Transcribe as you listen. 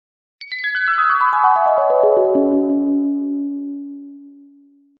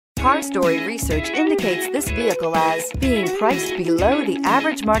Car Story research indicates this vehicle as being priced below the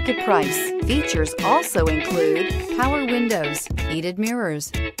average market price. Features also include power windows, heated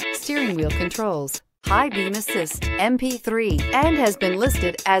mirrors, steering wheel controls, high beam assist, MP3, and has been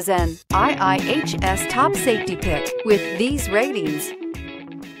listed as an IIHS top safety pick with these ratings.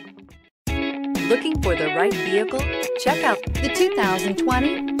 Looking for the right vehicle? Check out the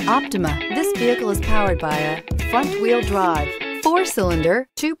 2020 Optima. This vehicle is powered by a front-wheel drive, 4-cylinder,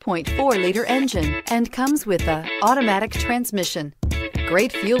 2.4-liter engine, and comes with an automatic transmission.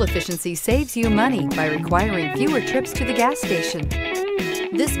 Great fuel efficiency saves you money by requiring fewer trips to the gas station.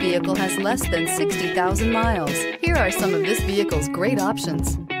 This vehicle has less than 60,000 miles. Here are some of this vehicle's great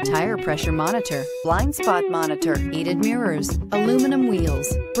options: tire pressure monitor, blind spot monitor, heated mirrors, aluminum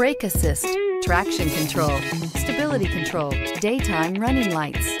wheels, brake assist, traction control, stability control, daytime running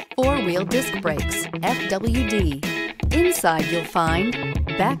lights, 4-wheel disc brakes, FWD. Inside you'll find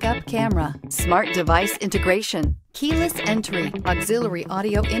backup camera, smart device integration, keyless entry, auxiliary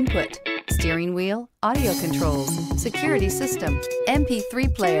audio input, steering wheel audio controls, security system,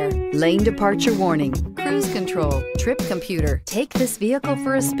 MP3 player, lane departure warning, cruise control, trip computer. Take this vehicle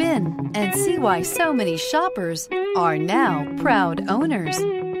for a spin and see why so many shoppers are now proud owners.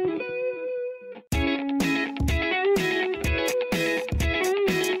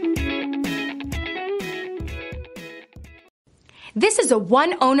 This is a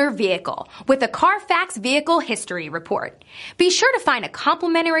one-owner vehicle with a CARFAX Vehicle History Report. Be sure to find a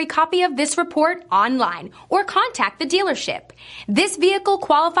complimentary copy of this report online or contact the dealership. This vehicle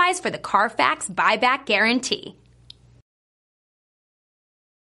qualifies for the CARFAX Buyback Guarantee.